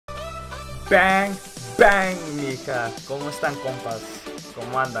Bang, bang, mija. ¿Cómo están, compas?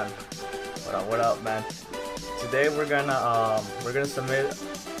 ¿Cómo andan? What up, man? Today we're gonna submit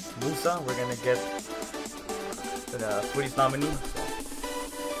Musa. We're gonna get to the Futties nominee. Let's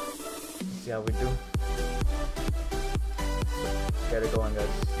see how we do. Get it going, guys.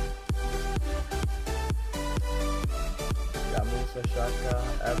 Got Musa, Shaka,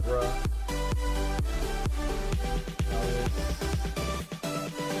 Evra,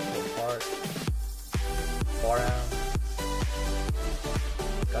 Park, Foran,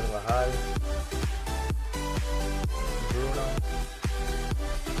 Carvajal, Bruno,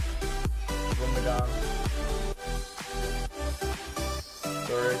 Bumedang,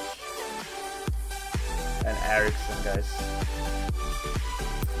 Storage, and Erickson, guys.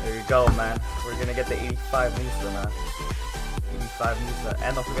 There you go, man. We're gonna get the 85 Musa, man. 85 Musa.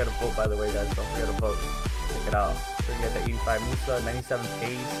 And don't forget to vote, by the way, guys. Don't forget to vote. Check it out. We're gonna get the 85 Musa, 97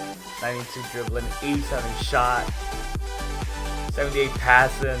 pace, 92 dribbling, 87 shot, 78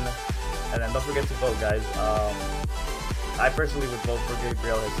 passing. And then don't forget to vote, guys. I personally would vote for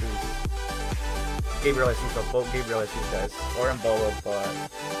Gabriel Jesus. So vote Gabriel Jesus, guys. Or Embolo,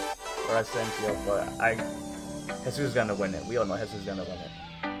 or Asensio, but Jesus is gonna win it. We all know Jesus is gonna win it.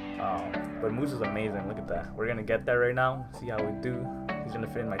 But Musa is amazing. Look at that. We're gonna get there right now. See how we do. He's gonna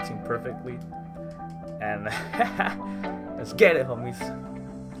fit in my team perfectly. And let's get it, homies.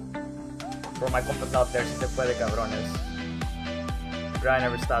 For my compas out there, si se puede, cabrones. Grind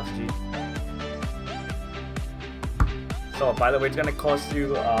never stops, G. So, by the way, it's gonna cost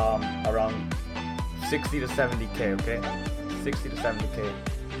you around 60 to 70k, okay? 60 to 70k.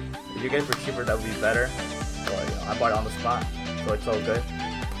 If you get it for cheaper, that would be better. So, you know, I bought it on the spot, so it's all good.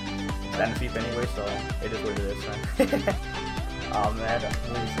 It's NFIP anyway, so it is what it is, man. Oh man,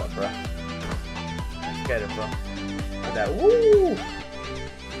 what's up, bro? Let's get it, bro. Look at that. Woo! You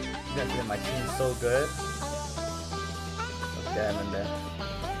guys get my team so good. Let's get him in there.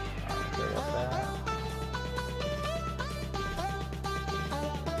 Okay, what's that?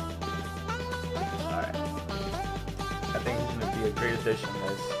 Alright. I think he's gonna be a great addition,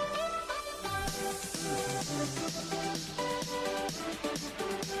 guys.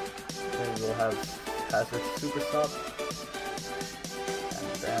 Okay, we'll have Hazard Super Sub.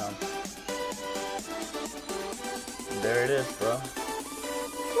 And down. There it is, bro.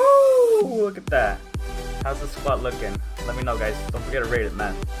 Woo! Look at that. How's the squad looking? Let me know, guys. Don't forget to rate it,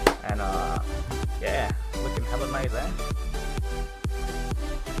 man. And yeah, looking hella nice, eh?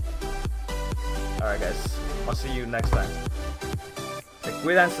 Alright, guys. I'll see you next time. Se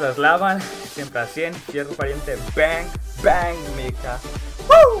cuidan, se las lavan. Siempre a 100. Fierro pariente. Bang, bang, mija.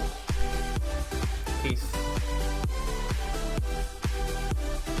 Woo!